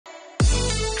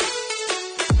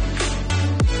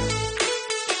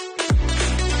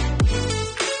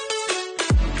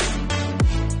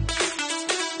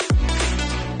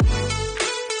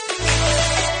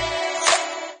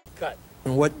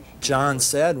What John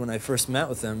said when I first met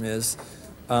with him is,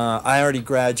 I already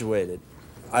graduated.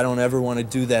 I don't ever want to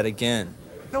do that again.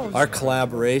 Our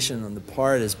collaboration on the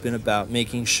part has been about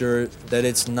making sure that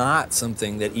it's not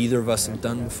something that either of us have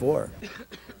done before.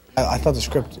 I thought the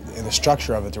script and the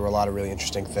structure of it, there were a lot of really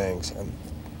interesting things.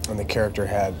 And the character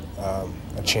had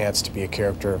a chance to be a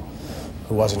character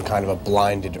who wasn't kind of a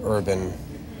blinded urban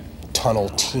tunnel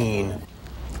teen.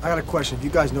 I got a question. If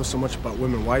you guys know so much about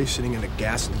women, why are you sitting in a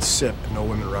gas and sip, no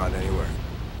women around anywhere?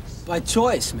 By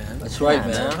choice, man. That's right,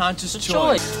 man. man. Conscious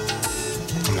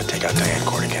choice. I'm gonna take out Diane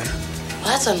Court again. Well,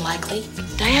 that's unlikely.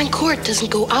 Diane Court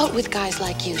doesn't go out with guys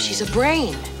like you. She's a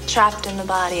brain. Trapped in the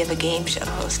body of a game show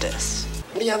hostess.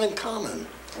 What do you have in common?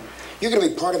 You're gonna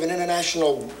be part of an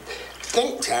international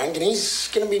think tank, and he's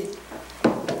gonna be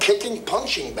kicking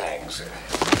punching bags.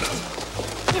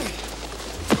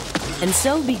 And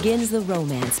so begins the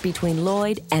romance between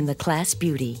Lloyd and the class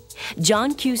beauty.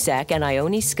 John Cusack and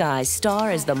Ione Skye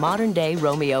star as the modern-day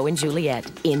Romeo and Juliet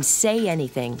in Say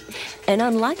Anything, an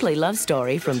unlikely love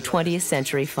story from 20th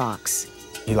Century Fox.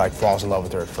 He falls in love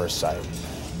with her at first sight.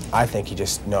 I think he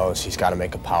just knows he's got to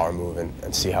make a power move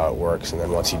and see how it works, and then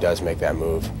once he does make that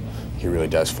move, he really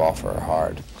does fall for her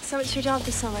hard. So what's your job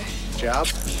this summer? Job?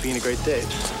 Being a great date.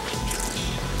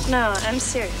 No, I'm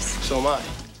serious. So am I.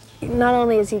 Not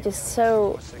only is he just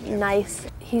so nice,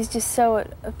 he's just so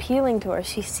appealing to her.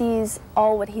 She sees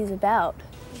all what he's about.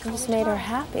 It just made her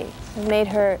happy. It made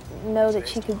her know that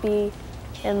she could be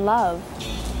in love.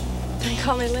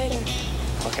 Call me later.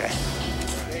 Okay.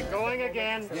 Going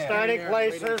again, starting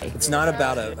places. It's not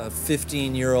about a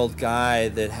 15-year-old guy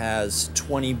that has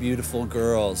 20 beautiful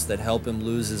girls that help him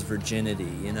lose his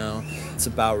virginity, you know? It's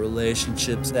about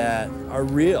relationships that are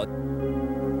real.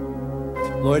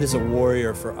 Lloyd is a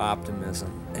warrior for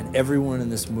optimism, and everyone in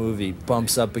this movie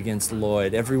bumps up against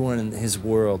Lloyd. Everyone in his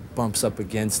world bumps up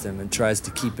against him and tries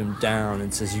to keep him down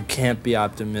and says, you can't be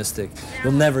optimistic.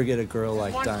 You'll never get a girl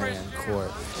like Diane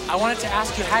Court. I wanted to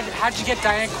ask you, how'd you get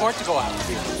Diane Court to go out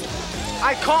with you?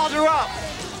 I called her up.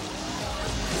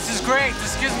 This is great.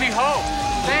 This gives me hope.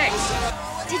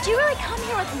 Thanks. Did you really come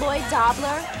here with Lloyd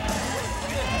Dobler?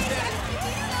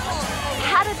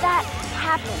 How did that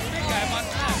happen?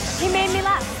 He made me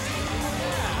laugh.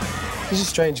 He's a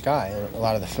strange guy in a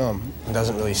lot of the film. He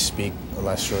doesn't really speak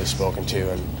unless really spoken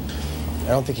to, and I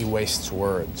don't think he wastes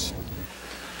words.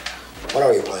 What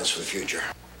are your plans for the future?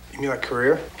 You mean like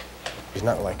career? He's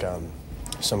not like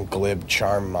some glib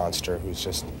charm monster who's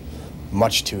just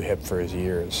much too hip for his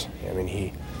years. I mean,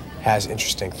 he has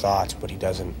interesting thoughts, but he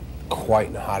doesn't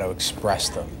quite know how to express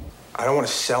them. I don't want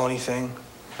to sell anything,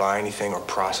 buy anything, or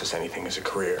process anything as a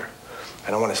career. I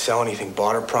don't want to sell anything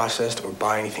bought or processed, or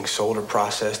buy anything sold or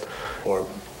processed, or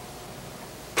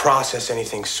process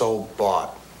anything sold,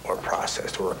 bought, or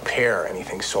processed, or repair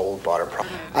anything sold, bought, or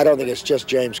processed. I don't think it's just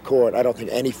James Court. I don't think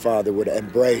any father would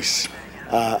embrace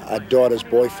a daughter's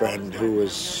boyfriend who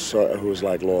was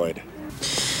like Lloyd.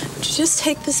 Would you just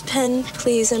take this pen,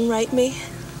 please, and write me?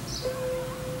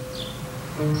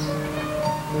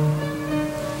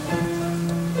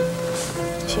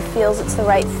 She feels it's the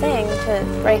right thing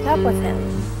to break up with him,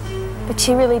 but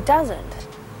she really doesn't.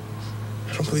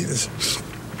 I don't believe this.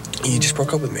 You just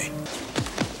broke up with me.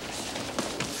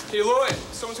 Hey, Lloyd,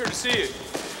 someone's here to see you.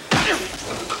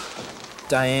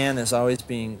 Diane is always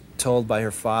being told by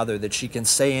her father that she can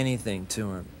say anything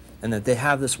to him and that they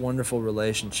have this wonderful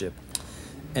relationship.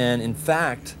 And in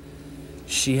fact,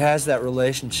 she has that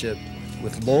relationship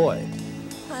with Lloyd.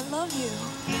 I love you.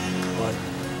 What?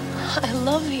 I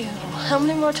love you. How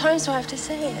many more times do I have to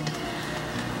say it?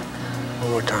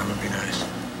 One more time would be nice.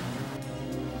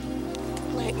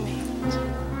 Write me.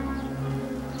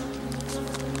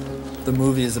 The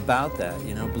movie is about that,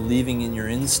 you know, believing in your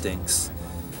instincts,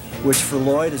 which for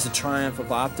Lloyd is a triumph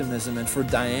of optimism, and for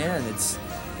Diane,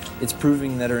 it's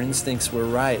proving that her instincts were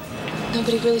right.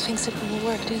 Nobody really thinks it will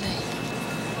work, do they?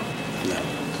 No.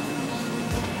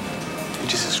 You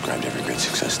just described every great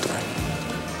success story.